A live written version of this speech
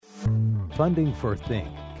Funding for Think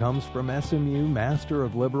comes from SMU Master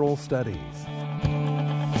of Liberal Studies.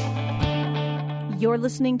 You're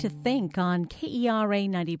listening to Think on KERA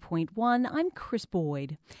 90.1. I'm Chris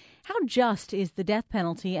Boyd. How just is the death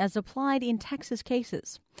penalty as applied in Texas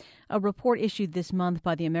cases? A report issued this month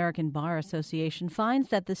by the American Bar Association finds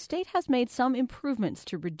that the state has made some improvements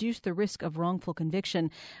to reduce the risk of wrongful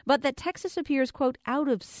conviction, but that Texas appears, quote, out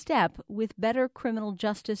of step with better criminal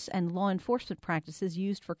justice and law enforcement practices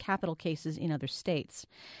used for capital cases in other states.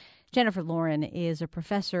 Jennifer Lauren is a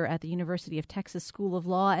professor at the University of Texas School of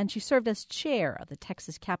Law, and she served as chair of the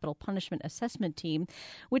Texas Capital Punishment Assessment Team,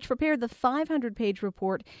 which prepared the 500-page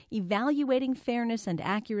report evaluating fairness and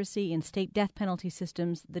accuracy in state death penalty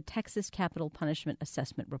systems, the Texas Capital Punishment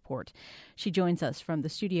Assessment Report. She joins us from the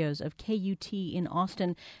studios of KUT in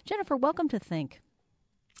Austin. Jennifer, welcome to Think.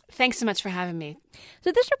 Thanks so much for having me.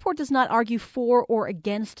 So this report does not argue for or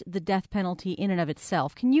against the death penalty in and of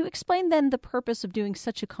itself. Can you explain then the purpose of doing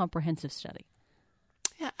such a comprehensive study?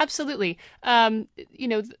 Yeah, absolutely.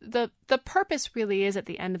 The purpose really is, at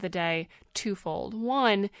the end of the day, twofold.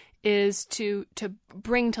 One is to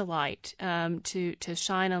bring to light, to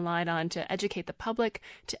shine a light on, to educate the public,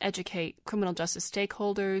 to educate criminal justice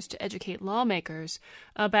stakeholders, to educate lawmakers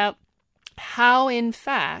about how, in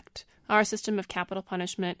fact, our system of capital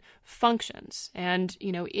punishment functions. And,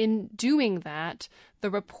 in doing that, the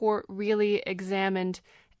report really examined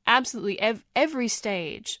absolutely every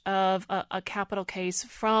stage of a capital case,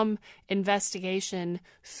 from investigation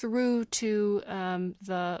through to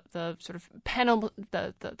the sort of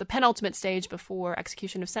the penultimate stage before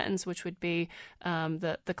execution of sentence, which would be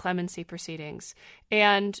the clemency proceedings.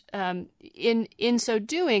 And in so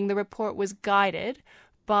doing, the report was guided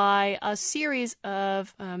by a series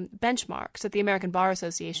of benchmarks that the American Bar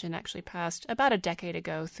Association actually passed about a decade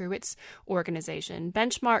ago through its organization.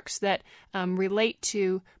 Benchmarks that relate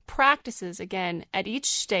to practices, again, at each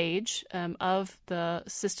stage of the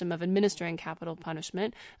system of administering capital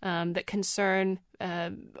punishment that concern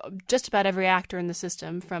just about every actor in the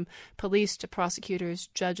system, from police to prosecutors,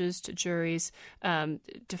 judges to juries,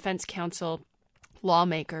 defense counsel,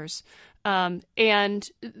 lawmakers. And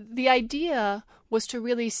the idea was to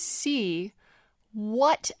really see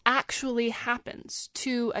what actually happens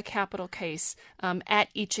to a capital case at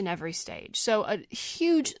each and every stage. So a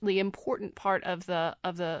hugely important part of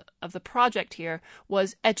the project here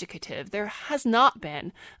was educative. There has not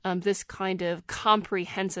been this kind of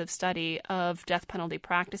comprehensive study of death penalty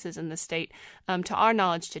practices in the state to our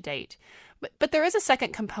knowledge to date. But there is a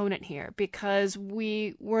second component here, because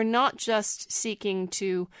we were not just seeking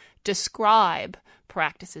to describe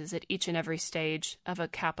practices at each and every stage of a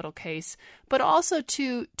capital case, but also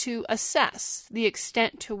to assess the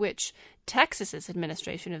extent to which Texas's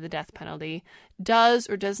administration of the death penalty does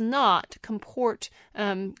or does not comport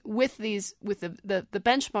with the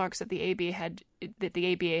benchmarks that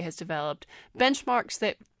the ABA has developed, benchmarks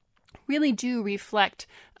that really do reflect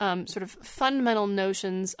sort of fundamental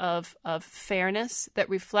notions of fairness, that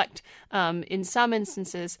reflect, in some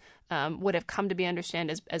instances, what have come to be understood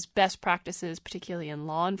as best practices, particularly in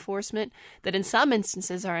law enforcement, that in some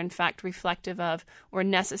instances are in fact reflective of or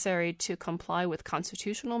necessary to comply with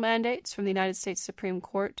constitutional mandates from the United States Supreme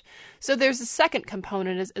Court. So there's a second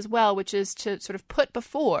component as well, which is to sort of put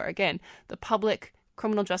before, again, the public,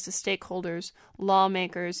 criminal justice stakeholders,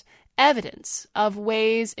 lawmakers, evidence of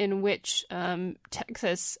ways in which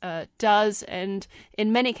Texas does, and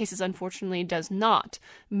in many cases, unfortunately, does not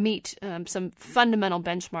meet some fundamental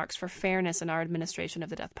benchmarks for fairness in our administration of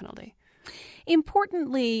the death penalty.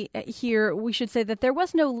 Importantly here, we should say that there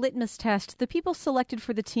was no litmus test. The people selected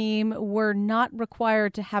for the team were not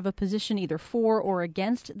required to have a position either for or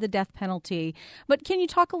against the death penalty. But can you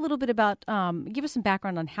talk a little bit about, give us some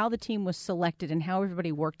background on how the team was selected and how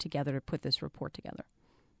everybody worked together to put this report together?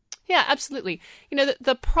 Yeah, absolutely.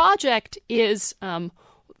 The project is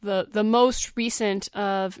the most recent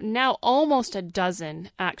of now almost a dozen,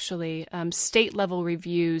 actually, state-level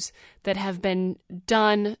reviews that have been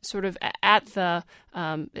done sort of at the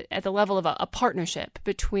level of a partnership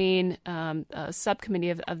between a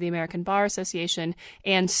subcommittee of the American Bar Association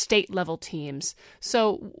and state-level teams.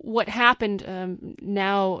 So what happened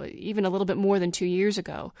now, even a little bit more than 2 years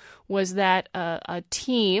ago, was that a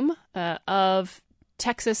team of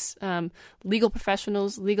Texas legal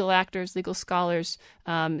professionals, legal actors, legal scholars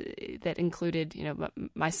that included,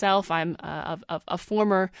 myself. I'm a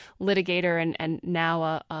former litigator and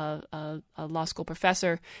now a law school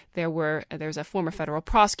professor. There's a former federal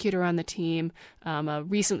prosecutor on the team, a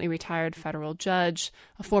recently retired federal judge,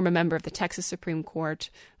 a former member of the Texas Supreme Court,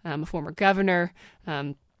 a former governor,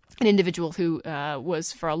 an individual who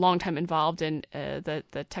was for a long time involved in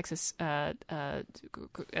the Texas in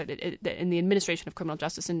the administration of criminal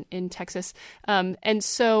justice in Texas, and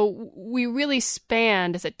so we really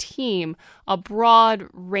spanned as a team a broad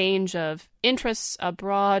range of interests, a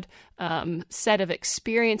broad set of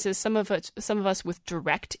experiences. Some of us with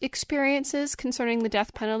direct experiences concerning the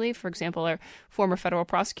death penalty. For example, our former federal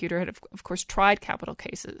prosecutor had, of course, tried capital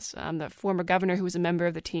cases. The former governor, who was a member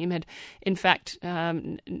of the team, had, in fact,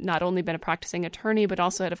 not only been a practicing attorney, but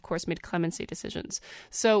also had, of course, made clemency decisions.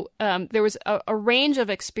 So there was a range of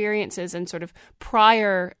experiences and sort of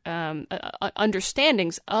prior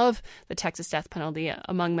understandings of the Texas death penalty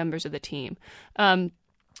among members of the team.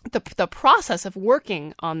 The process of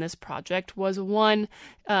working on this project was one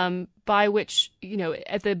by which,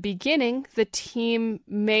 at the beginning, the team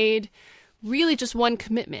made really just one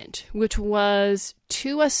commitment, which was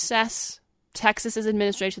to assess Texas's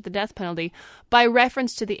administration of the death penalty by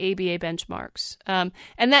reference to the ABA benchmarks. And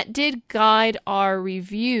that did guide our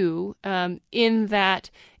review in that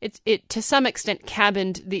it to some extent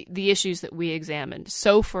cabined the issues that we examined.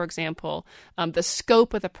 So, for example, the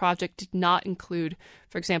scope of the project did not include,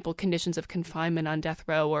 for example, conditions of confinement on death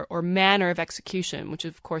row or manner of execution, which,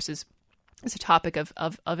 of course, is a topic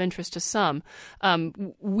of interest to some.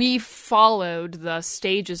 We followed the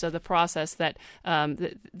stages of the process that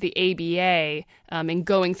the ABA, in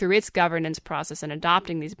going through its governance process and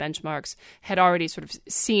adopting these benchmarks, had already sort of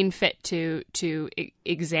seen fit to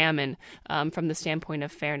examine from the standpoint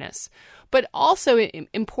of fairness. But also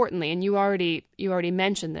importantly, and you already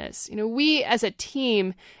mentioned this, we as a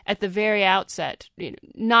team at the very outset,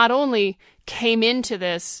 not only came into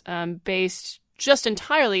this based just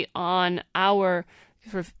entirely on our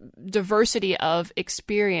sort of diversity of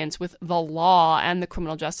experience with the law and the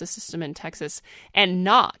criminal justice system in Texas, and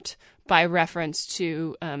not by reference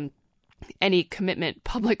to any commitment,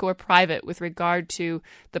 public or private, with regard to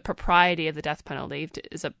the propriety of the death penalty.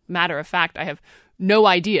 As a matter of fact, I have no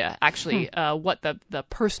idea, actually, what the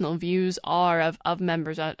personal views are of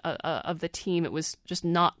members of the team. It was just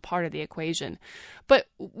not part of the equation. But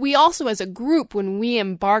we also, as a group, when we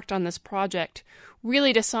embarked on this project,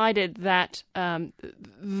 really decided that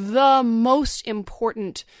the most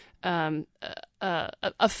important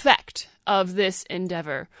effect of this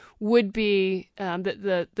endeavor would be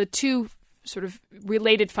the two sort of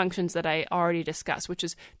related functions that I already discussed, which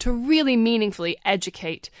is to really meaningfully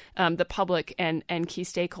educate the public and key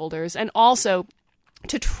stakeholders, and also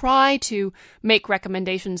to try to make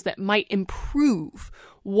recommendations that might improve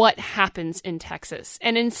what happens in Texas.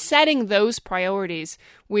 And in setting those priorities,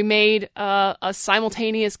 we made a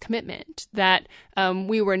simultaneous commitment that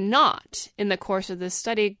we were not, in the course of this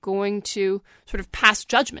study, going to sort of pass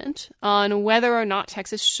judgment on whether or not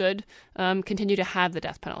Texas should continue to have the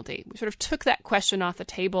death penalty. We sort of took that question off the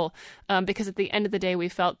table because at the end of the day, we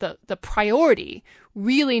felt that the priority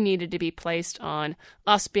really needed to be placed on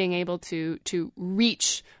us being able to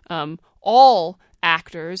reach all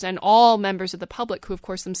actors and all members of the public who, of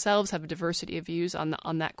course, themselves have a diversity of views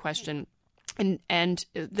on that question, and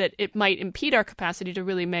that it might impede our capacity to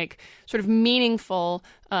really make sort of meaningful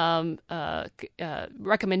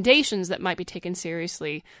recommendations that might be taken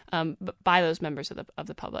seriously by those members of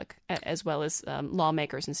the public, as well as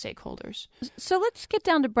lawmakers and stakeholders. So let's get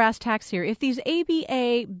down to brass tacks here. If these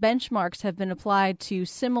ABA benchmarks have been applied to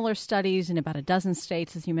similar studies in about a dozen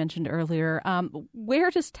states, as you mentioned earlier, where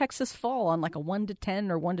does Texas fall on like a 1 to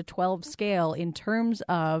 10 or 1 to 12 scale in terms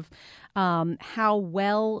of how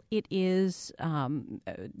well it is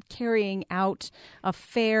carrying out a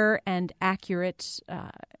fair and accurate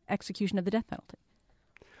execution of the death penalty?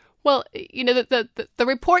 Well, the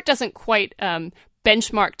report doesn't quite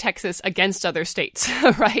benchmark Texas against other states,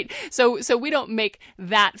 right? So we don't make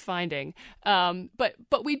that finding,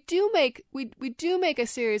 but we do make a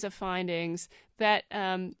series of findings that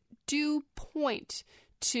do point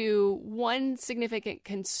to one significant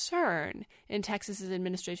concern in Texas's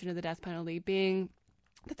administration of the death penalty, being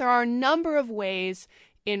that there are a number of ways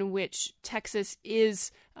in which Texas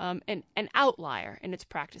is an outlier in its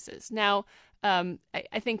practices. Now,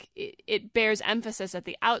 I think it bears emphasis at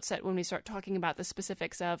the outset when we start talking about the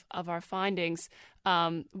specifics of our findings.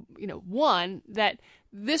 One, that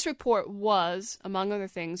this report was, among other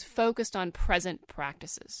things, focused on present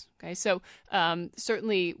practices. Okay, so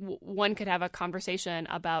certainly one could have a conversation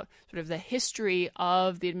about sort of the history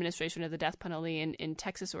of the administration of the death penalty in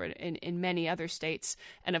Texas or in many other states,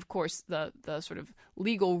 and of course the sort of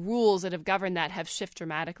legal rules that have governed that have shifted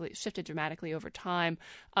dramatically over time.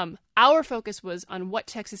 Our focus was on what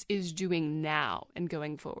Texas is doing now and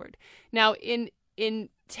going forward. Now, in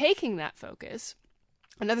taking that focus,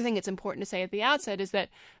 Another thing that's important to say at the outset is that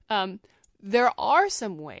there are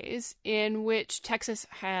some ways in which Texas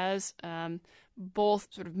has both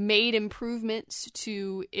sort of made improvements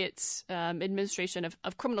to its administration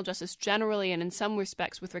of criminal justice generally, and in some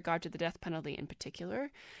respects with regard to the death penalty in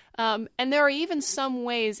particular. And there are even some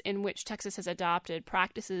ways in which Texas has adopted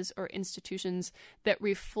practices or institutions that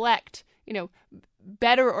reflect,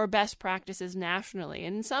 better or best practices nationally,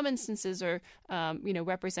 and in some instances are,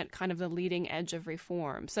 represent kind of the leading edge of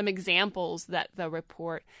reform. Some examples that the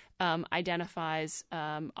report identifies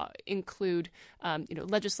include,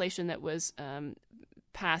 legislation that was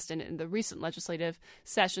passed in the recent legislative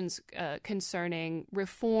sessions concerning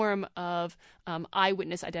reform of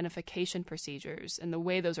eyewitness identification procedures and the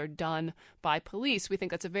way those are done by police. We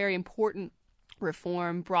think that's a very important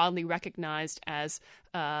reform, broadly recognized as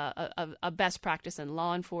a best practice in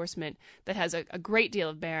law enforcement that has a great deal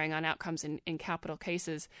of bearing on outcomes in capital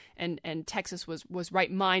cases, and Texas was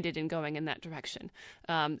right-minded in going in that direction.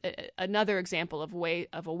 Another example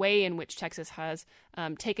of a way in which Texas has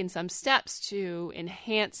taken some steps to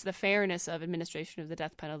enhance the fairness of administration of the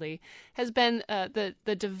death penalty has been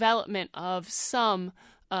the development of some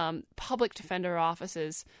public defender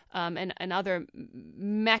offices and other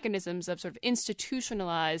mechanisms of sort of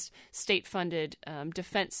institutionalized state-funded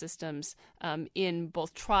defense systems in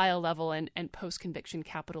both trial level and post-conviction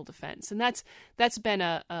capital defense. And that's been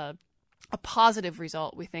a positive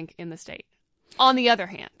result, we think, in the state. On the other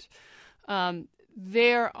hand,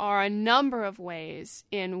 there are a number of ways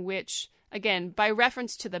in which, again, by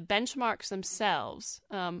reference to the benchmarks themselves,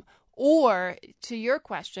 or, to your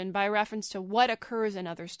question, by reference to what occurs in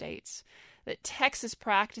other states, that Texas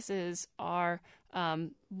practices are,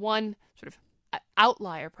 one, sort of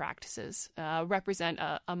outlier practices, represent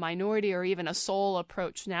a minority or even a sole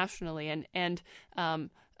approach nationally, and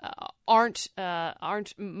aren't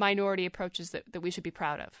minority approaches that we should be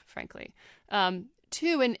proud of, frankly.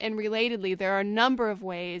 Two, and relatedly, there are a number of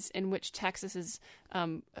ways in which Texas's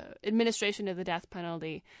administration of the death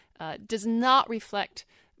penalty does not reflect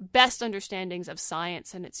best understandings of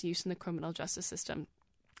science and its use in the criminal justice system.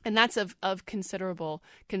 And that's of considerable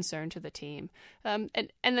concern to the team. And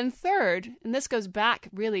then third, and this goes back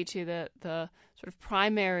really to the sort of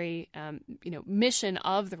primary mission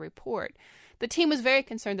of the report, the team was very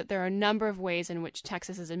concerned that there are a number of ways in which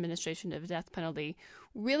Texas's administration of the death penalty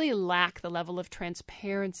really lack the level of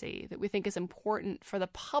transparency that we think is important for the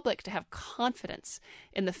public to have confidence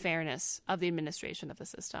in the fairness of the administration of the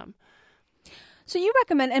system. So you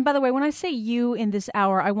recommend, and by the way, when I say you in this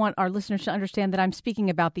hour, I want our listeners to understand that I'm speaking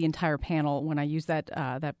about the entire panel when I use that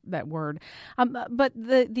word. But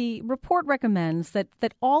the report recommends that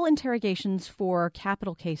all interrogations for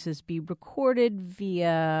capital cases be recorded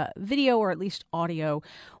via video or at least audio.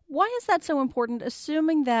 Why is that so important,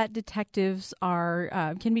 assuming that detectives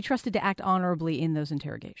can be trusted to act honorably in those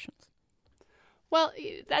interrogations? Well,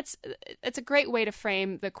 it's a great way to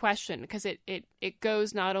frame the question, because it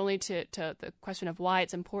goes not only to the question of why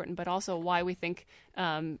it's important, but also why we think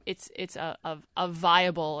it's a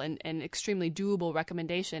viable and extremely doable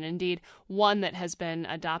recommendation. Indeed, one that has been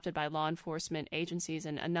adopted by law enforcement agencies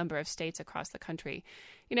in a number of states across the country.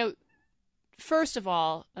 First of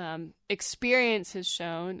all, experience has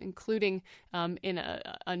shown, including in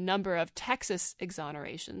a number of Texas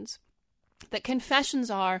exonerations, that confessions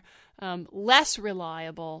are less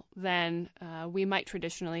reliable than we might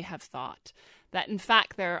traditionally have thought. That, in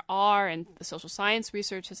fact, there are, and the social science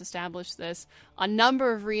research has established this, a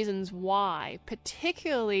number of reasons why,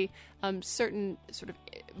 particularly certain sort of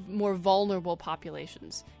more vulnerable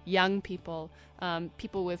populations, young people,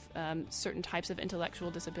 people with certain types of intellectual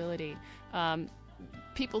disability,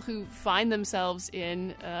 people who find themselves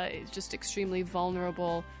in just extremely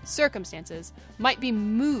vulnerable circumstances might be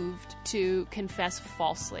moved to confess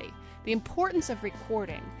falsely. The importance of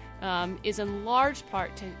recording is in large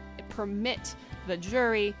part to permit the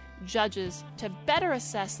jury, judges, to better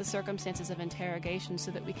assess the circumstances of interrogation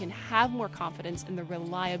so that we can have more confidence in the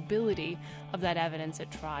reliability of that evidence at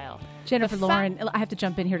trial. Jennifer Lauren, I have to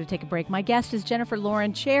jump in here to take a break. My guest is Jennifer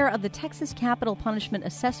Lauren, chair of the Texas Capital Punishment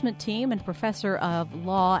Assessment Team and professor of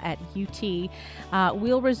law at UT.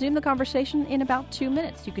 We'll resume the conversation in about 2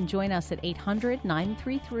 minutes. You can join us at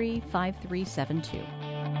 800-933-5372.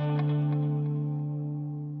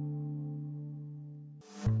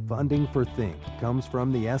 Funding for Think comes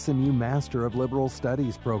from the SMU Master of Liberal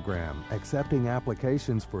Studies program, accepting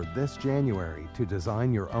applications for this January to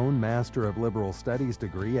design your own Master of Liberal Studies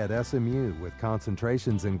degree at SMU with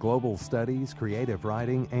concentrations in global studies, creative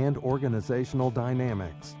writing, and organizational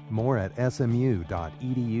dynamics. More at smu.edu/MLS.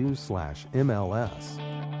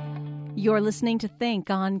 You're listening to Think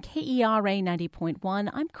on KERA 90.1.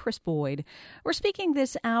 I'm Chris Boyd. We're speaking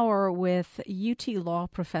this hour with UT Law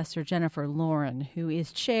professor Jennifer Lauren, who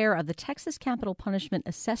is chair of the Texas Capital Punishment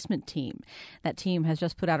Assessment Team. That team has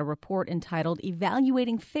just put out a report entitled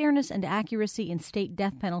Evaluating Fairness and Accuracy in State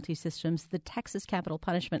Death Penalty Systems, the Texas Capital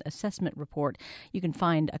Punishment Assessment Report. You can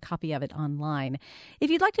find a copy of it online.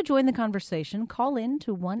 If you'd like to join the conversation, call in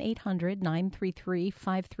to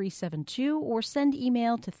 1-800-933-5372 or send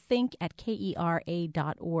email to think@kera.org.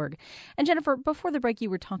 And Jennifer, before the break, you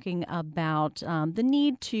were talking about the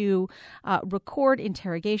need to record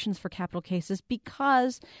interrogations for capital cases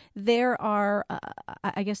because there are,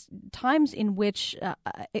 times in which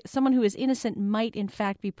someone who is innocent might in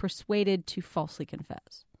fact be persuaded to falsely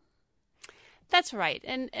confess. That's right.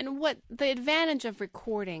 And what the advantage of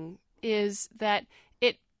recording is that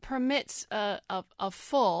it permits a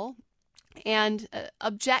full and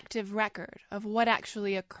objective record of what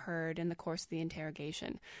actually occurred in the course of the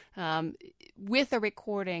interrogation. With a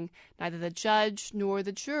recording, neither the judge nor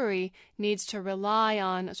the jury needs to rely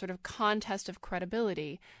on a sort of contest of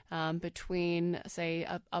credibility between, say,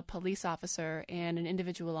 a police officer and an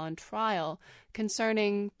individual on trial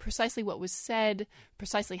concerning precisely what was said,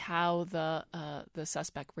 precisely how the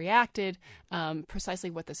suspect reacted, precisely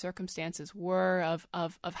what the circumstances were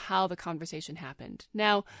of how the conversation happened.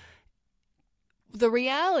 Now, the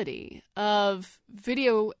reality of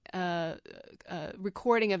video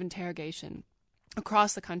recording of interrogation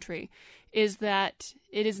across the country is that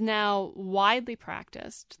it is now widely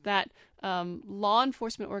practiced, that law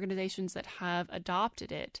enforcement organizations that have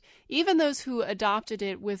adopted it, even those who adopted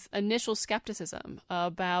it with initial skepticism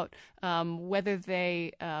about whether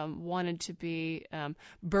they wanted to be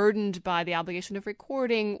burdened by the obligation of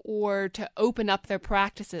recording or to open up their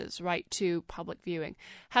practices, right, to public viewing,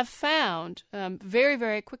 have found very,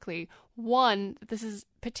 very quickly, one, this is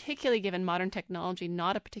particularly given modern technology,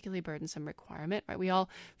 not a particularly burdensome requirement, right? We all,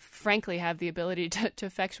 frankly, have the ability to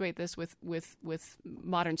effectuate this with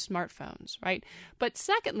modern smartphones, right? But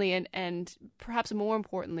secondly, and perhaps more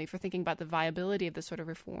importantly, for thinking about the viability of this sort of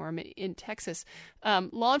reform in Texas,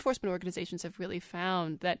 law enforcement organizations have really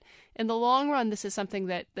found that in the long run, this is something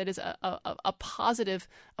that is a positive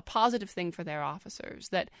thing for their officers.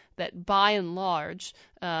 That by and large,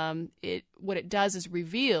 what it does is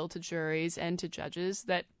reveal to juries and to judges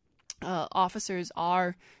that officers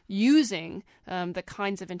are using the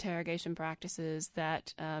kinds of interrogation practices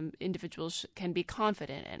that individuals can be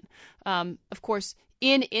confident in. Of course,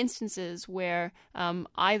 in instances where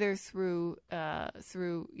either through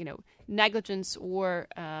negligence or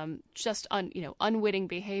just unwitting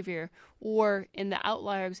behavior, or in the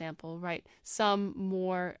outlier example, right, some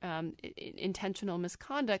more intentional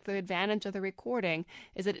misconduct, the advantage of the recording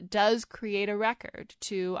is that it does create a record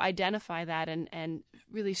to identify that and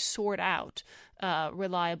really sort out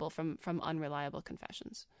reliable from unreliable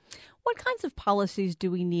confessions. What kinds of policies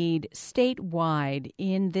do we need statewide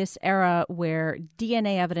in this era where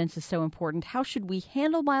DNA evidence is so important? How should we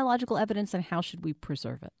handle biological evidence, and how should we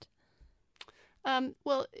preserve it?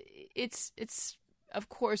 Well, it's of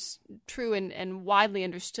course true and widely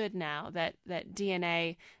understood now that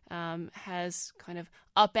DNA has kind of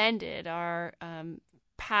upended our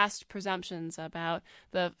past presumptions about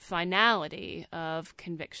the finality of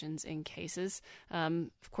convictions in cases.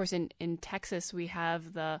 Of course, in Texas, we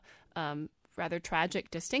have the rather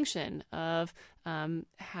tragic distinction of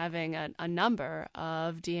having a number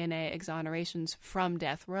of DNA exonerations from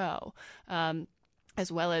death row, as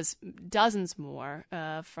well as dozens more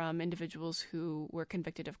from individuals who were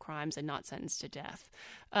convicted of crimes and not sentenced to death.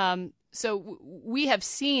 So we have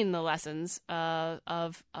seen the lessons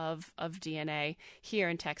of DNA here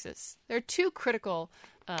in Texas. There are two critical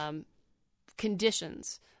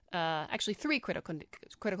conditions, actually three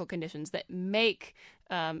critical conditions that make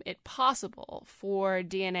it possible for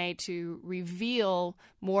DNA to reveal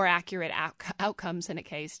more accurate outcomes in a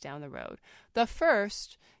case down the road. The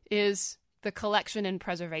first is the collection and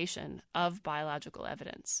preservation of biological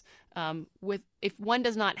evidence. If one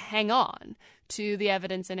does not hang on to the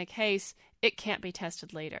evidence in a case, it can't be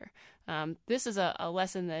tested later. This is a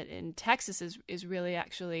lesson that in Texas is really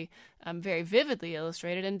actually very vividly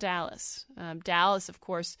illustrated in Dallas. Dallas, of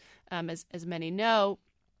course, as many know,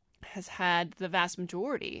 has had the vast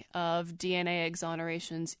majority of DNA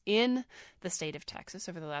exonerations in the state of Texas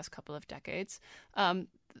over the last couple of decades.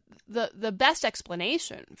 The best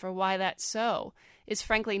explanation for why that's so is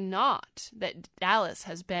frankly not that Dallas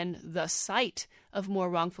has been the site of more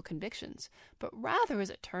wrongful convictions, but rather, as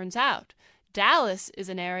it turns out, Dallas is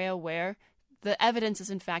an area where the evidence is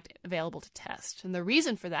in fact available to test. And the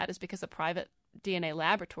reason for that is because the private DNA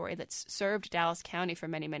laboratory that's served Dallas County for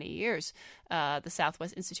many, many years, the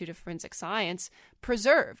Southwest Institute of Forensic Science,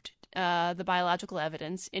 preserved the biological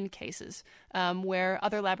evidence in cases where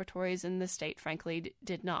other laboratories in the state, frankly,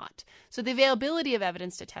 did not. So the availability of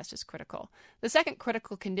evidence to test is critical. The second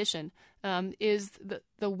critical condition is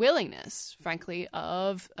the willingness, frankly,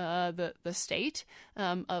 of the state,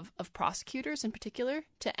 of prosecutors in particular,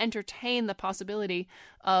 to entertain the possibility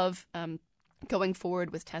of going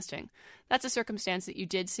forward with testing. That's a circumstance that you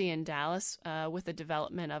did see in Dallas with the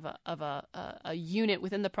development of a unit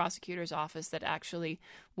within the prosecutor's office that actually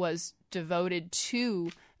was devoted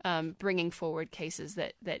to bringing forward cases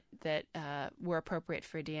that were appropriate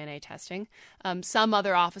for DNA testing. Some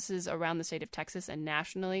other offices around the state of Texas and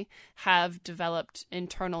nationally have developed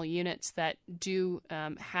internal units that do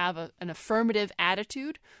have an affirmative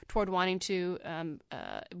attitude toward wanting to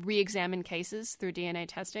re-examine cases through DNA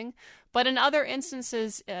testing. But in other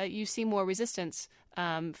instances, you see more resistance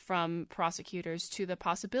from prosecutors to the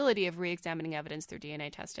possibility of re-examining evidence through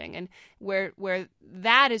DNA testing. And where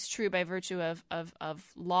that is true by virtue of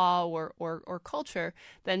law or culture,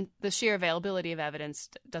 then the sheer availability of evidence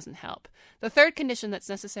doesn't help. The third condition that's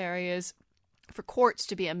necessary is for courts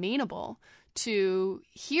to be amenable to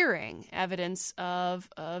hearing evidence of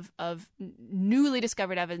newly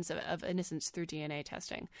discovered evidence of innocence through DNA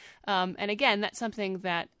testing. And again, that's something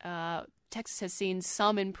that Texas has seen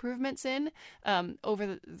some improvements in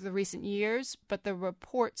over the recent years, but the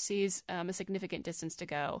report sees a significant distance to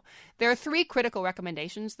go. There are three critical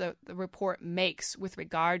recommendations the report makes with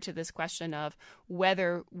regard to this question of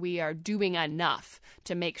whether we are doing enough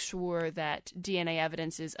to make sure that DNA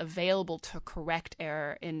evidence is available to correct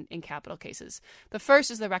error in capital cases. The first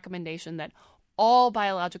is the recommendation that all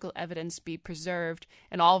biological evidence be preserved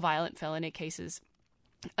in all violent felony cases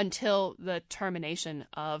until the termination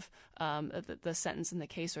of the sentence in the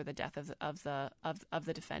case or the death of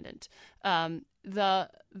the defendant. The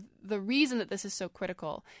reason that this is so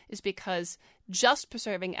critical is because just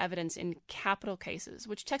preserving evidence in capital cases,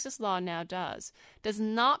 which Texas law now does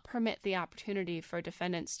not permit the opportunity for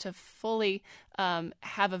defendants to fully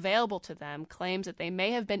have available to them claims that they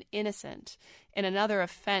may have been innocent in another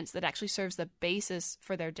offense that actually serves the basis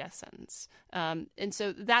for their death sentence. And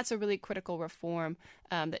so that's a really critical reform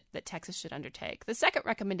that Texas should undertake. The second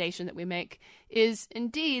recommendation that we make is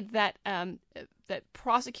indeed that that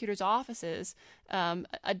prosecutors' offices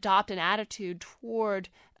adopt an attitude toward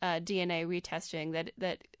DNA retesting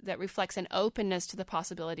that reflects an openness to the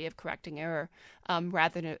possibility of correcting error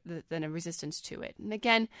rather than a resistance to it. And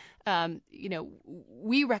again,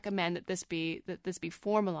 we recommend that this be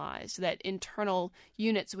formalized, that internal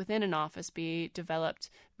units within an office be developed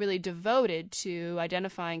really devoted to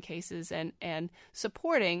identifying cases and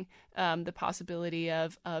supporting the possibility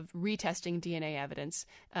of retesting DNA evidence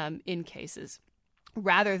in cases,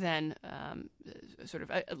 rather than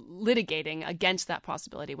litigating against that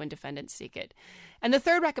possibility when defendants seek it. And the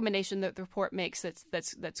third recommendation that the report makes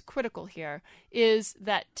that's critical here is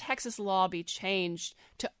that Texas law be changed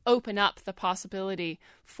to open up the possibility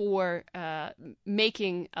for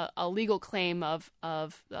making a legal claim of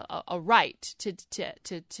a right to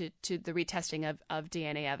the retesting of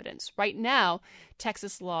DNA evidence. Right now,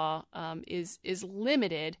 Texas law is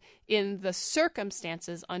limited in the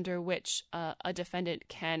circumstances under which a defendant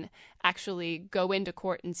can actually go into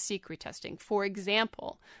court and seek retesting. For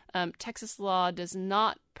example, Texas law does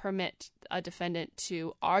not permit a defendant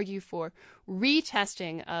to argue for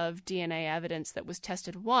retesting of DNA evidence that was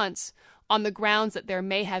tested once on the grounds that there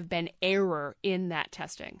may have been error in that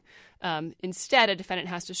testing. Instead, a defendant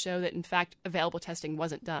has to show that, in fact, available testing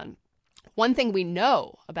wasn't done. One thing we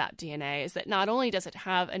know about DNA is that not only does it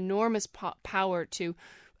have enormous power to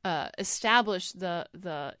establish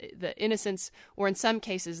the innocence, or in some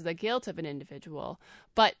cases the guilt of an individual,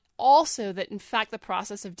 but also that in fact the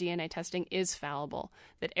process of DNA testing is fallible,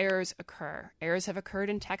 that errors occur. Errors have occurred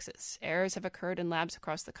in Texas. Errors have occurred in labs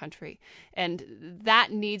across the country. And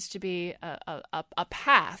that needs to be a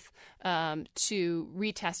path to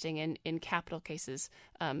retesting in capital cases,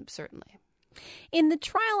 certainly. In the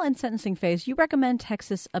trial and sentencing phase, you recommend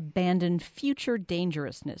Texas abandon future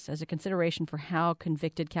dangerousness as a consideration for how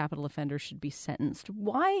convicted capital offenders should be sentenced.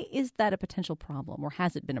 Why is that a potential problem, or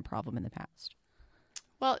has it been a problem in the past?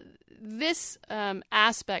 Well, this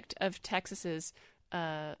aspect of Texas's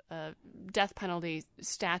death penalty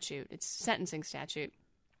statute, its sentencing statute,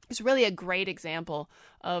 is really a great example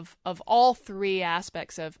of all three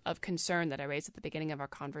aspects of concern that I raised at the beginning of our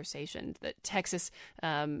conversation. That Texas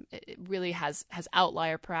really has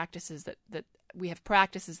outlier practices that we have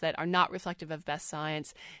practices that are not reflective of best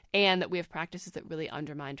science, and that we have practices that really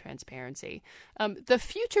undermine transparency. The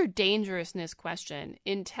future dangerousness question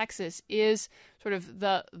in Texas is sort of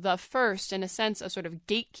the first, in a sense, a sort of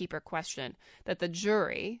gatekeeper question that the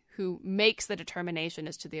jury, who makes the determination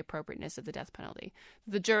as to the appropriateness of the death penalty,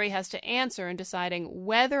 the jury has to answer in deciding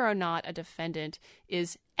whether or not a defendant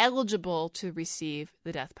is eligible to receive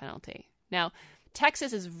the death penalty. Now,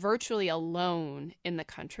 Texas is virtually alone in the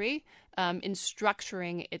country in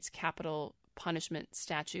structuring its capital punishment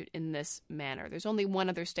statute in this manner. There's only one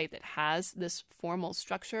other state that has this formal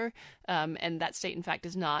structure, and that state, in fact,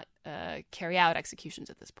 does not carry out executions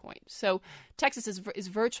at this point. So Texas is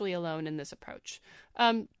virtually alone in this approach.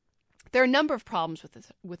 There are a number of problems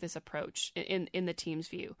with this approach in the team's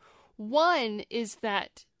view. One is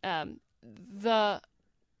that the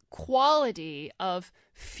quality of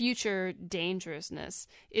future dangerousness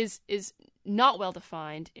is not well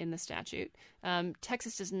defined in the statute.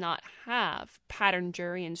 Texas does not have pattern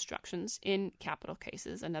jury instructions in capital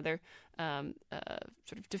cases, another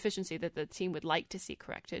sort of deficiency that the team would like to see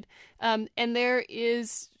corrected. And there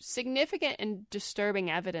is significant and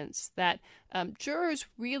disturbing evidence that jurors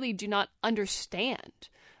really do not understand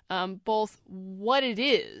both what it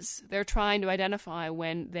is they're trying to identify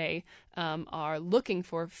when they are looking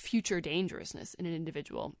for future dangerousness in an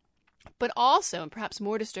individual, but also, and perhaps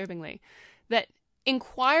more disturbingly, that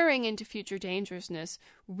inquiring into future dangerousness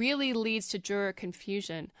really leads to juror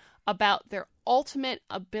confusion about their ultimate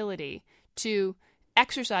ability to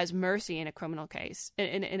exercise mercy in a criminal case,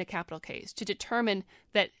 in a capital case, to determine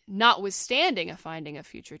that, notwithstanding a finding of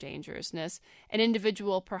future dangerousness, an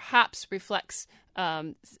individual perhaps reflects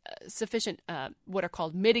sufficient what are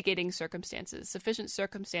called mitigating circumstances, sufficient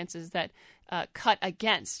circumstances that cut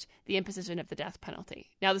against the imposition of the death penalty.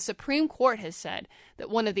 Now, the Supreme Court has said that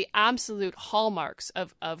one of the absolute hallmarks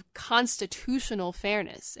of constitutional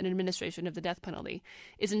fairness in administration of the death penalty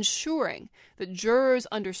is ensuring that jurors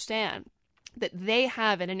understand that they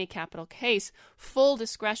have, in any capital case, full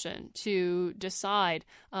discretion to decide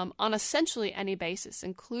on essentially any basis,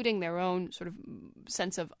 including their own sort of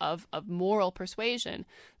sense of moral persuasion,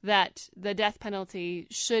 that the death penalty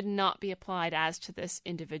should not be applied as to this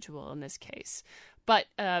individual in this case. But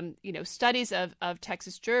studies of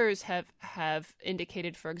Texas jurors have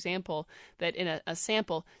indicated, for example, that in a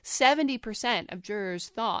sample, 70% of jurors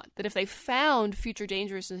thought that if they found future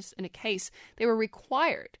dangerousness in a case, they were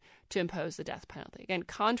required to impose the death penalty. Again,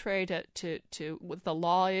 contrary to what the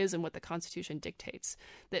law is and what the Constitution dictates,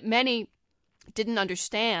 that many didn't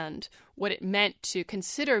understand what it meant to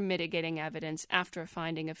consider mitigating evidence after a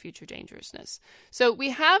finding of future dangerousness. So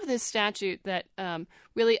we have this statute that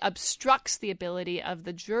really obstructs the ability of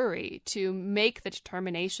the jury to make the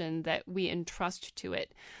determination that we entrust to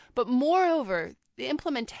it. But moreover, the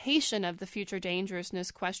implementation of the future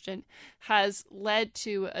dangerousness question has led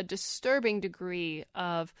to a disturbing degree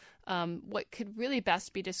of what could really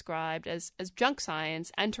best be described as junk science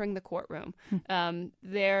entering the courtroom.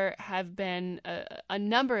 There have been a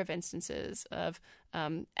number of instances of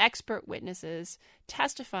expert witnesses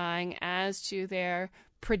testifying as to their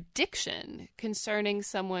prediction concerning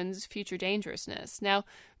someone's future dangerousness. Now,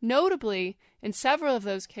 notably, in several of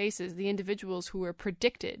those cases, the individuals who were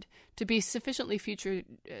predicted to be sufficiently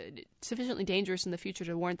dangerous in the future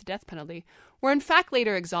to warrant the death penalty were in fact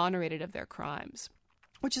later exonerated of their crimes,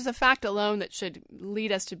 which is a fact alone that should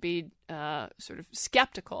lead us to be sort of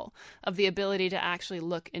skeptical of the ability to actually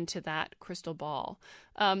look into that crystal ball.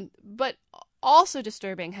 But also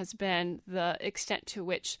disturbing has been the extent to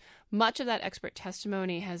which much of that expert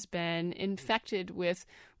testimony has been infected with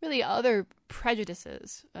really other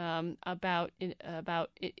prejudices about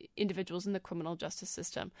individuals in the criminal justice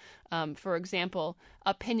system. For example,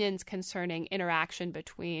 opinions concerning interaction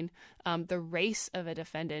between the race of a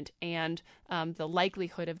defendant and the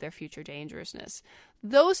likelihood of their future dangerousness.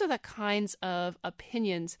 Those are the kinds of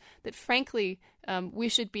opinions that, frankly, we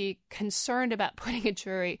should be concerned about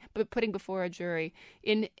putting before a jury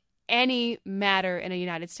in any matter in a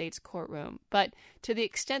United States courtroom. But to the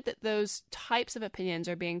extent that those types of opinions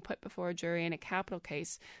are being put before a jury in a capital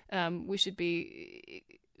case, we should be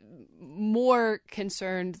more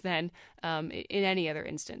concerned than in any other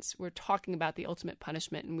instance. We're talking about the ultimate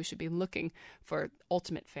punishment, and we should be looking for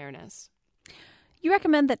ultimate fairness. You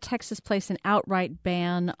recommend that Texas place an outright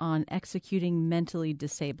ban on executing mentally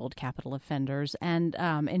disabled capital offenders and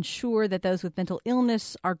ensure that those with mental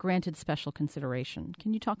illness are granted special consideration.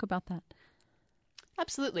 Can you talk about that?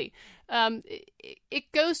 Absolutely.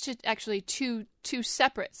 It goes to actually two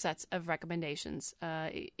separate sets of recommendations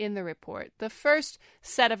in the report. The first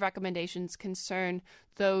set of recommendations concern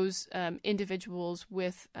those individuals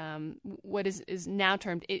with what is now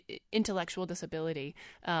termed intellectual disability,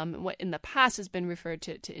 what in the past has been referred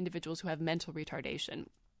to individuals who have mental retardation.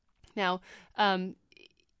 Now,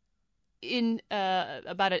 in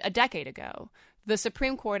about a decade ago, the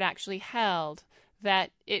Supreme Court actually held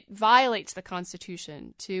that it violates the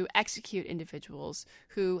Constitution to execute individuals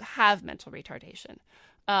who have mental retardation.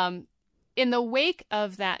 In the wake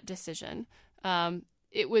of that decision,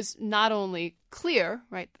 it was not only clear,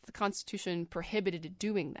 right, that the Constitution prohibited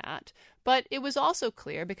doing that, but it was also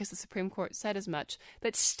clear, because the Supreme Court said as much,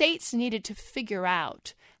 that states needed to figure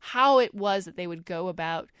out how it was that they would go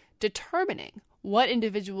about determining what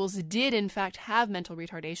individuals did in fact have mental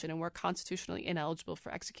retardation and were constitutionally ineligible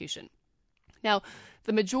for execution. Now,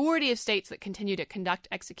 the majority of states that continue to conduct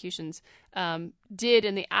executions did,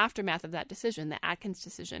 in the aftermath of that decision, the Atkins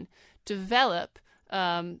decision, develop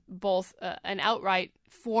both an outright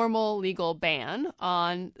formal legal ban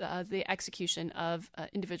on the execution of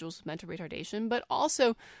individuals with mental retardation, but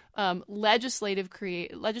also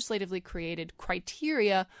legislatively created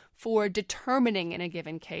criteria for determining in a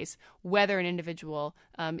given case whether an individual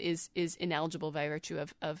is ineligible by virtue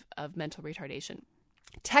of mental retardation.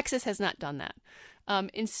 Texas has not done that.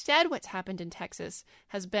 Instead, what's happened in Texas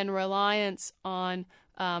has been reliance on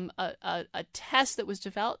a test that was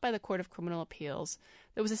developed by the Court of Criminal Appeals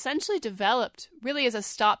that was essentially developed really as a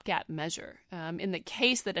stopgap measure. In the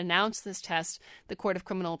case that announced this test, the Court of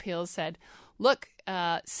Criminal Appeals said, look,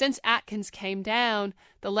 since Atkins came down,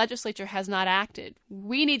 the legislature has not acted.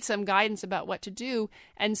 We need some guidance about what to do,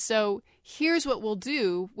 and so here's what we'll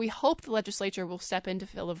do. We hope the legislature will step in to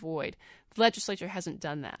fill a void. The legislature hasn't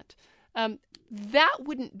done that. That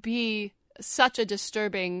wouldn't be such a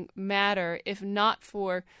disturbing matter if not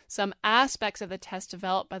for some aspects of the test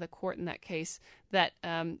developed by the court in that case that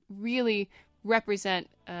really represent,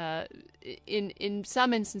 in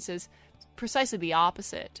some instances, precisely the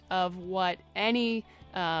opposite of what any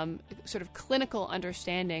sort of clinical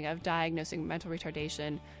understanding of diagnosing mental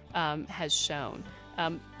retardation has shown.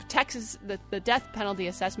 Texas, the death penalty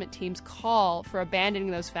assessment team's call for abandoning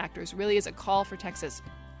those factors really is a call for Texas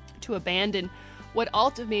to abandon what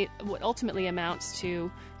ultimately amounts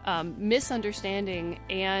to misunderstanding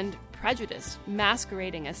and prejudice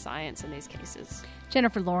masquerading as science in these cases.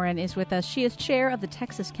 Jennifer Lauren is with us. She is chair of the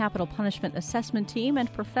Texas Capital Punishment Assessment Team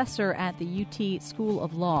and professor at the UT School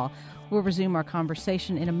of Law. We'll resume our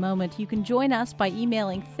conversation in a moment. You can join us by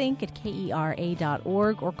emailing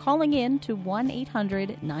think@kera.org or calling in to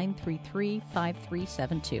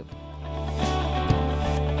 1-800-933-5372.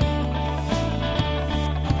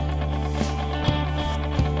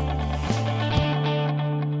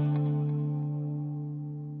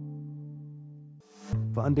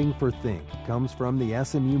 Funding for Think comes from the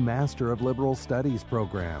SMU Master of Liberal Studies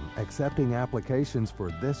program, accepting applications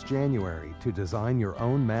for this January to design your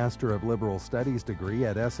own Master of Liberal Studies degree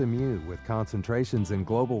at SMU with concentrations in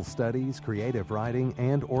global studies, creative writing,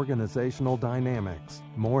 and organizational dynamics.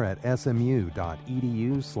 More at smu.edu/MLS.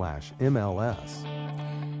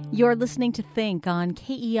 You're listening to Think on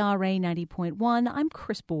KERA 90.1. I'm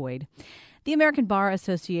Chris Boyd. The American Bar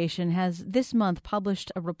Association has this month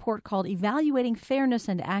published a report called Evaluating Fairness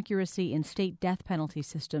and Accuracy in State Death Penalty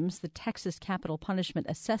Systems, the Texas Capital Punishment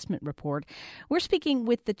Assessment Report. We're speaking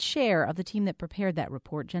with the chair of the team that prepared that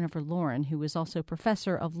report, Jennifer Lauren, who is also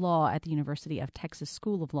professor of law at the University of Texas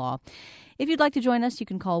School of Law. If you'd like to join us, you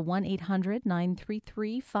can call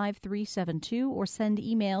 1-800-933-5372 or send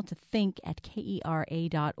email to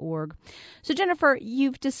think@kera.org. So, Jennifer,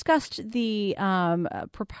 you've discussed the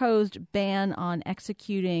proposed ban on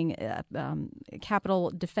executing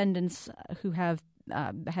capital defendants who have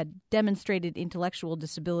had demonstrated intellectual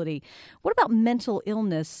disability. What about mental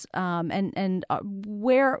illness, and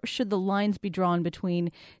where should the lines be drawn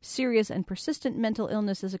between serious and persistent mental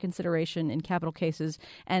illness as a consideration in capital cases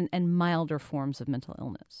and milder forms of mental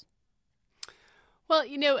illness? Well,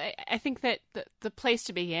 I think that the place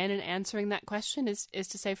to begin in answering that question is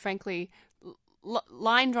to say, frankly,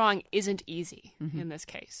 line drawing isn't easy in this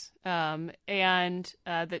case, and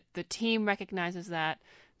the team recognizes that. I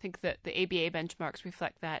think that the ABA benchmarks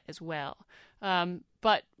reflect that as well.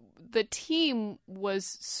 But the team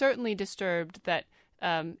was certainly disturbed that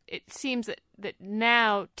it seems that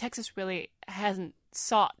now Texas really hasn't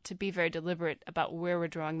sought to be very deliberate about where we're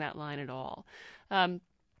drawing that line at all.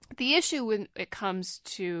 The issue when it comes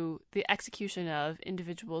to the execution of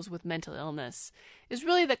individuals with mental illness is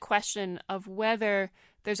really the question of whether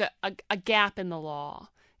there's a gap in the law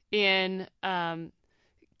in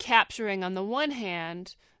capturing on the one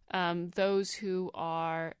hand those who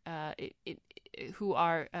are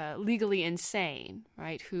legally insane,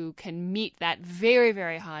 right? Who can meet that very,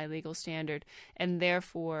 very high legal standard and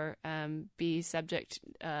therefore be subject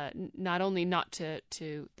not only not to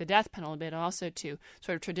the death penalty, but also to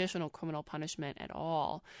sort of traditional criminal punishment at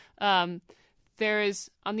all. There is,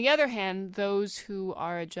 on the other hand, those who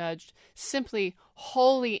are adjudged simply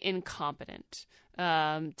wholly incompetent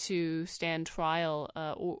to stand trial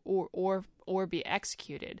or be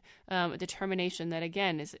executed. A determination that,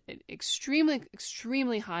 again, is an extremely,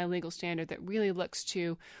 extremely high legal standard that really looks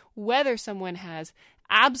to whether someone has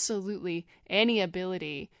absolutely any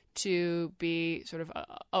ability to be sort of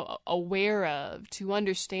aware of, to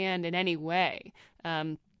understand in any way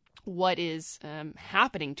what is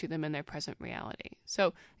happening to them in their present reality.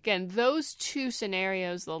 So, again, those two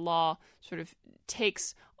scenarios the law sort of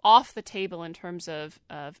takes off the table in terms of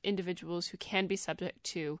individuals who can be subject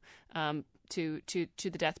to the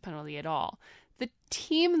death penalty at all. The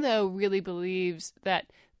team, though, really believes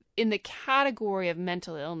that in the category of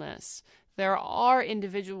mental illness, there are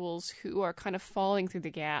individuals who are kind of falling through the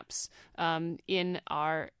gaps in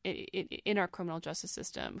our criminal justice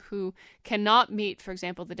system, who cannot meet, for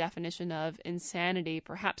example, the definition of insanity,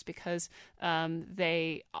 perhaps because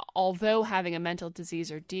they, although having a mental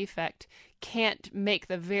disease or defect, can't make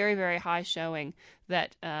the very, very high showing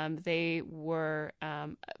that they were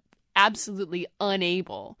absolutely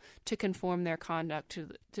unable to conform their conduct to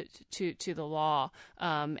the law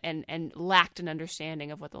and lacked an understanding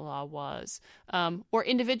of what the law was, or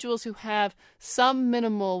individuals who have some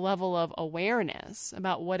minimal level of awareness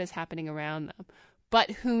about what is happening around them, but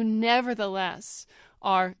who nevertheless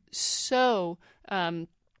are so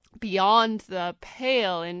beyond the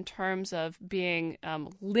pale in terms of being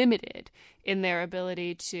limited in their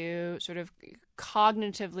ability to sort of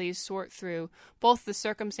cognitively sort through both the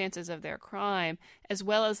circumstances of their crime as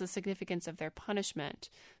well as the significance of their punishment,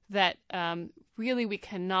 that really we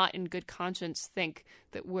cannot in good conscience think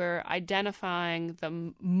that we're identifying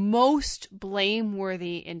the most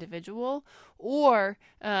blameworthy individual, or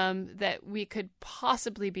that we could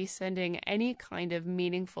possibly be sending any kind of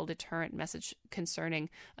meaningful deterrent message concerning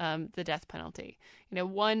the death penalty. You know,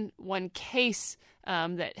 one case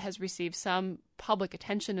that has received some public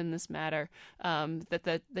attention in this matter,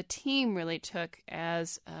 that the team really took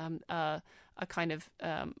as a kind of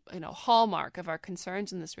hallmark of our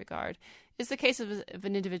concerns in this regard, is the case of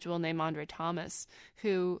an individual named Andre Thomas,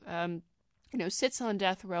 who sits on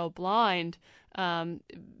death row blind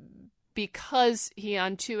because he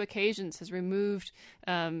on 2 occasions has removed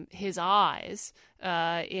his eyes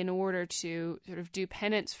in order to sort of do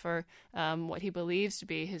penance for what he believes to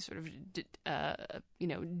be his sort of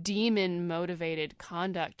demon-motivated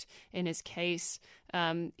conduct in his case.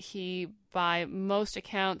 He, by most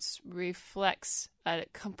accounts, reflects a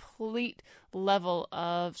complete level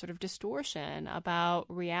of sort of distortion about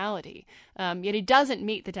reality. Yet he doesn't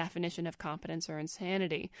meet the definition of competence or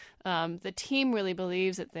insanity. The team really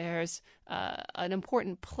believes that there's an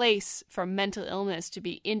important place for mental illness to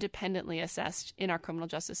be independently assessed in our criminal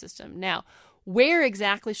justice system. Now, where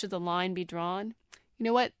exactly should the line be drawn? You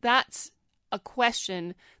know what? That's a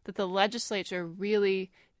question that the legislature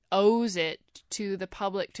really owes it to the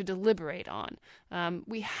public to deliberate on.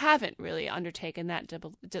 We haven't really undertaken that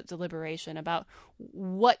deliberation about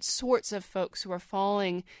what sorts of folks who are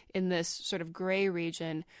falling in this sort of gray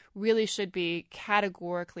region really should be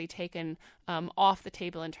categorically taken off the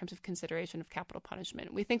table in terms of consideration of capital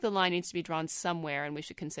punishment. We think the line needs to be drawn somewhere, and we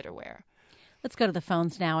should consider where. Let's go to the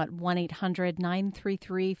phones now at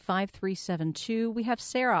 1-800-933-5372. We have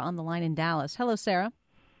Sarah on the line in Dallas. Hello, Sarah.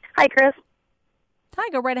 Hi, Chris. Hi,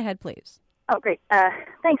 go right ahead, please. Oh, great.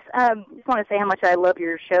 Thanks. Just want to say how much I love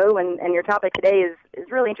your show, and your topic today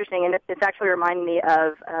is really interesting, and it's actually reminding me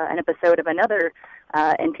of an episode of another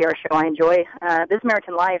NPR show I enjoy. This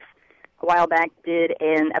American Life, a while back, did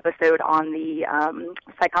an episode on the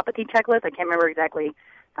psychopathy checklist. I can't remember exactly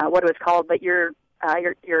what it was called, but your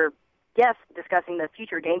guest discussing the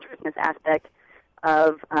future dangerousness aspect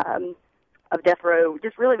of death row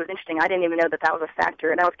just really was interesting. I didn't even know that was a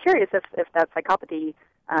factor, and I was curious if that psychopathy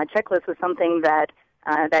checklist was something that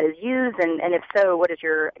is used, and if so, what is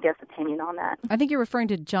your opinion on that? I think you're referring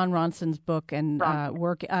to John Ronson's book and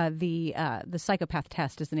work. The Psychopath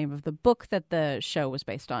Test is the name of the book that the show was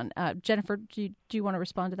based on. Jennifer, do you want to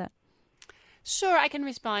respond to that? Sure, I can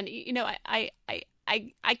respond. You know, I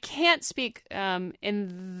can't speak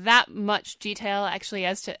in that much detail, actually,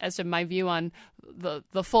 as to my view on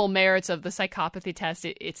the full merits of the psychopathy test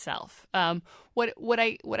itself. What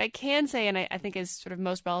I can say, and I think is sort of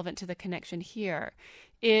most relevant to the connection here,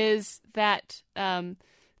 is that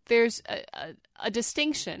there's a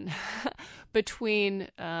distinction between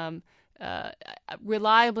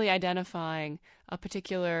reliably identifying a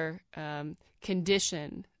particular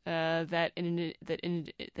condition that an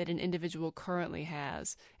individual currently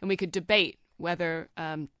has, and we could debate whether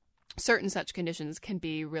certain such conditions can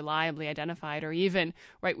be reliably identified, or even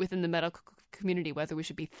right within the medical community whether we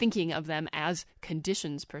should be thinking of them as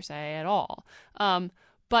conditions per se at all.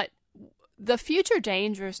 But the future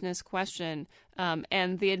dangerousness question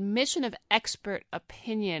and the admission of expert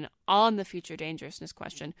opinion on the future dangerousness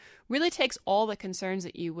question really takes all the concerns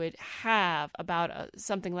that you would have about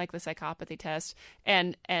something like the psychopathy test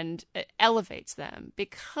and elevates them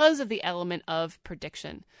because of the element of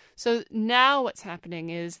prediction. So now what's happening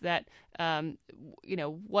is that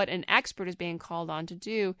what an expert is being called on to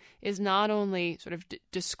do is not only sort of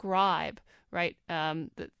describe right,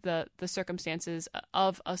 the circumstances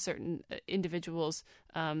of a certain individual's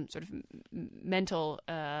sort of mental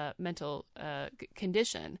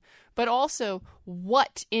condition, but also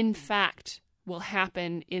what in fact will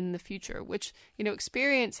happen in the future, which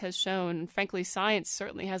experience has shown, and frankly science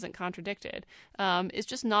certainly hasn't contradicted, is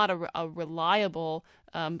just not a reliable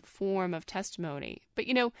form of testimony. But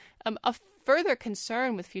a further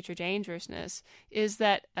concern with future dangerousness is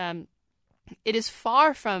that it is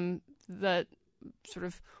far from the sort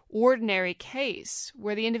of ordinary case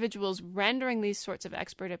where the individuals rendering these sorts of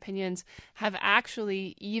expert opinions have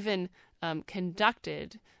actually even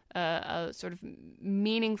conducted a sort of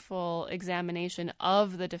meaningful examination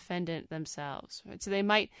of the defendant themselves. Right? So they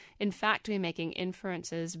might, in fact, be making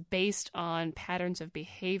inferences based on patterns of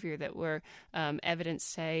behavior that were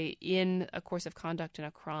evidenced, say, in a course of conduct in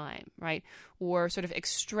a crime, right? Or sort of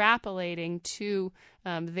extrapolating to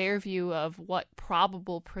their view of what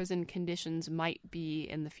probable prison conditions might be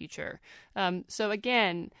in the future. So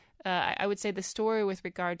again, I would say the story with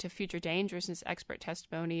regard to future dangerousness expert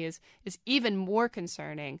testimony is even more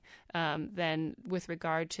concerning than with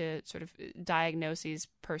regard to sort of diagnoses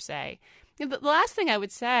per se. The last thing I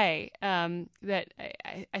would say that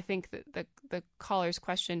I think that the caller's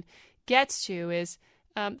question gets to is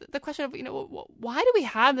the question of why do we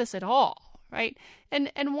have this at all, right?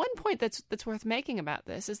 And one point that's worth making about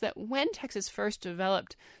this is that when Texas first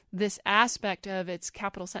developed this aspect of its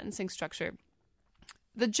capital sentencing structure,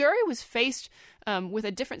 the jury was faced with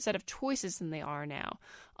a different set of choices than they are now.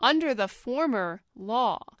 Under the former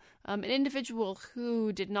law, an individual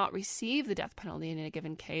who did not receive the death penalty in a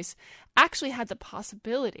given case actually had the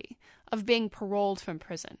possibility of being paroled from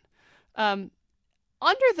prison. Under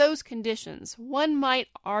those conditions, one might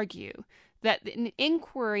argue that an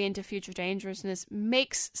inquiry into future dangerousness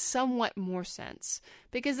makes somewhat more sense,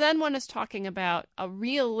 because then one is talking about a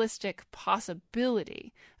realistic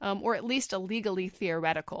possibility, or at least a legally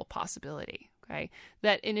theoretical possibility, okay,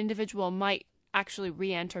 that an individual might actually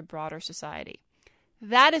re-enter broader society.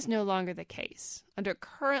 That is no longer the case. Under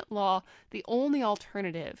current law, the only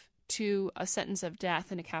alternative to a sentence of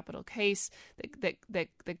death in a capital case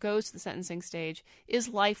that goes to the sentencing stage is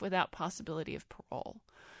life without possibility of parole.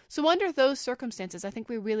 So under those circumstances, I think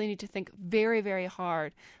we really need to think very, very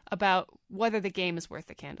hard about whether the game is worth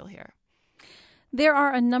the candle here. There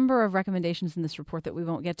are a number of recommendations in this report that we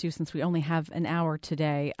won't get to since we only have an hour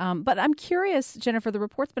today. But I'm curious, Jennifer, the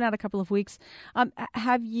report's been out a couple of weeks.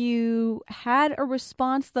 Have you had a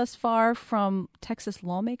response thus far from Texas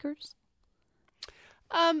lawmakers?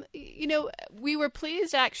 We were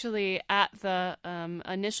pleased actually at the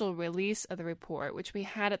initial release of the report, which we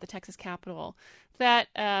had at the Texas Capitol, that,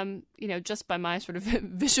 just by my sort of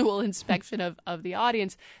visual inspection of the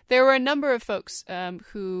audience, there were a number of folks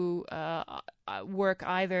who work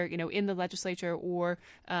either, in the legislature or,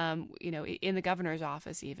 in the governor's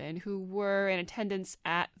office even, who were in attendance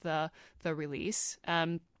at the release.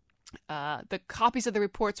 The copies of the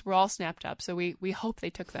reports were all snapped up, so we hope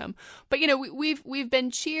they took them. But we've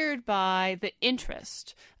been cheered by the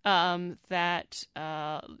interest that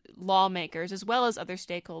lawmakers as well as other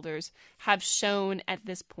stakeholders have shown at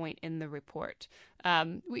this point in the report.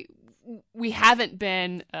 We haven't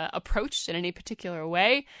been approached in any particular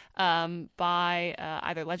way by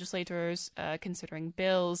either legislators considering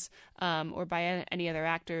bills or by any other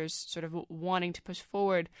actors sort of wanting to push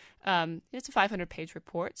forward. It's a 500-page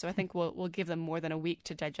report, so I think we'll give them more than a week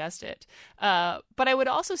to digest it. But I would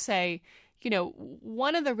also say,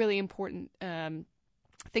 one of the really important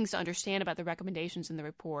things to understand about the recommendations in the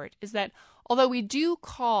report is that although we do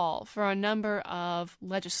call for a number of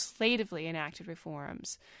legislatively enacted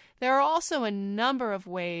reforms, there are also a number of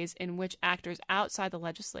ways in which actors outside the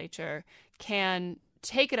legislature can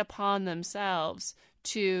take it upon themselves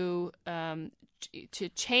to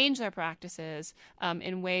change their practices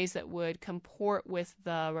in ways that would comport with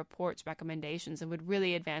the report's recommendations and would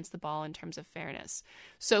really advance the ball in terms of fairness.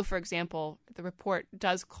 So, for example, the report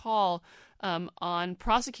does call on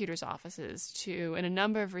prosecutors' offices to, in a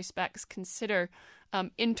number of respects, consider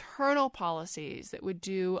internal policies that would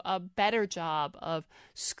do a better job of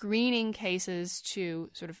screening cases to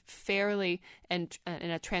sort of fairly and in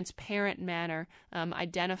a transparent manner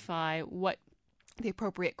identify what the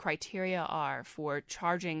appropriate criteria are for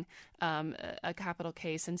charging a capital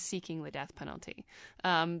case and seeking the death penalty.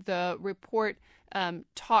 The report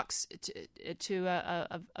talks to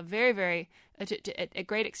a very to a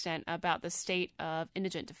great extent about the state of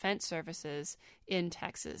indigent defense services in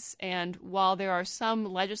Texas. And while there are some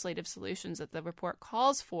legislative solutions that the report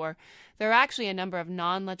calls for, there are actually a number of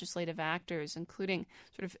non-legislative actors, including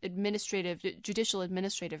sort of judicial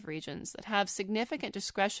administrative regions, that have significant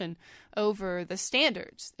discretion over the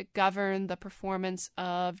standards that govern the performance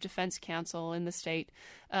of defense counsel in the state,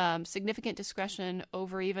 significant discretion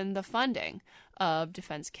over even the funding of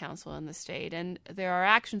defense counsel in the state. And there are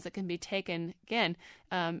actions that can be taken, again,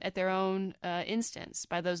 at their own instance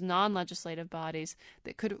by those non-legislative bodies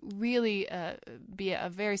that could really be a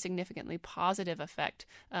very significantly positive effect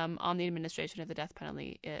on the administration of the death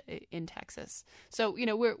penalty in Texas. So,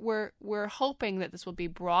 we're hoping that this will be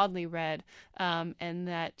broadly read and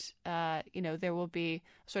that, there will be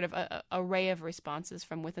sort of an array of responses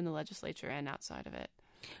from within the legislature and outside of it.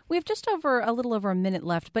 We have just a little over a minute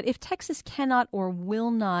left, but if Texas cannot or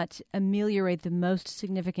will not ameliorate the most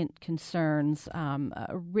significant concerns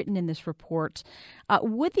written in this report,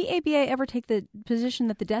 would the ABA ever take the position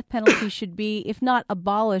that the death penalty should be, if not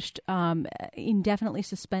abolished, indefinitely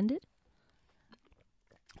suspended?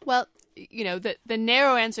 Well, the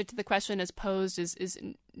narrow answer to the question as posed is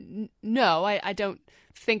no. I don't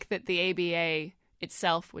think that the ABA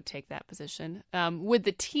itself would take that position. Would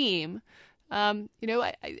the team? I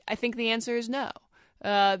think the answer is no.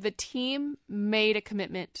 The team made a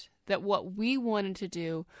commitment that what we wanted to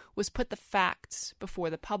do was put the facts before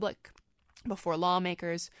the public, before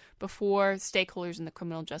lawmakers, before stakeholders in the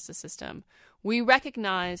criminal justice system. We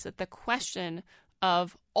recognize that the question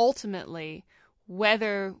of ultimately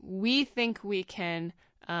whether we think we can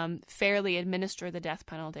fairly administer the death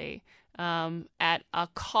penalty at a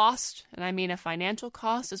cost, and I mean a financial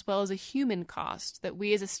cost as well as a human cost that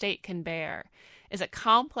we as a state can bear, is a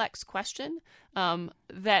complex question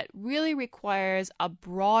that really requires a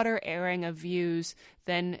broader airing of views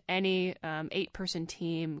than any 8-person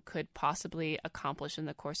team could possibly accomplish in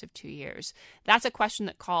the course of 2 years. That's a question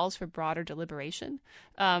that calls for broader deliberation.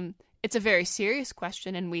 It's a very serious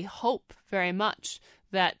question, and we hope very much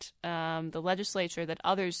that the legislature, that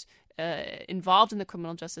others involved in the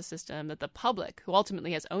criminal justice system, that the public, who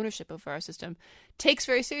ultimately has ownership over our system, takes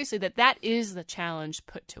very seriously that is the challenge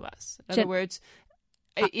put to us. In other words,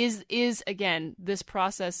 is again this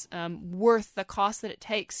process worth the cost that it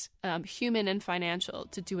takes, human and financial,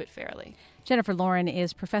 to do it fairly? Jennifer Lauren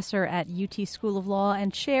is professor at UT School of Law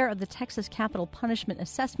and chair of the Texas Capital Punishment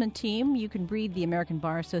Assessment Team. You can read the American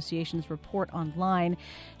Bar Association's report online.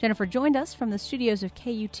 Jennifer joined us from the studios of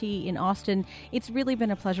KUT in Austin. It's really been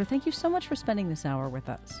a pleasure. Thank you so much for spending this hour with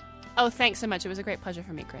us. Oh, thanks so much. It was a great pleasure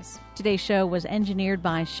for me, Chris. Today's show was engineered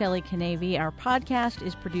by Shelley Canavy. Our podcast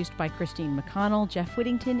is produced by Christine McConnell. Jeff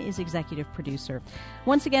Whittington is executive producer.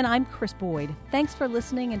 Once again, I'm Chris Boyd. Thanks for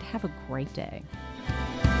listening and have a great day.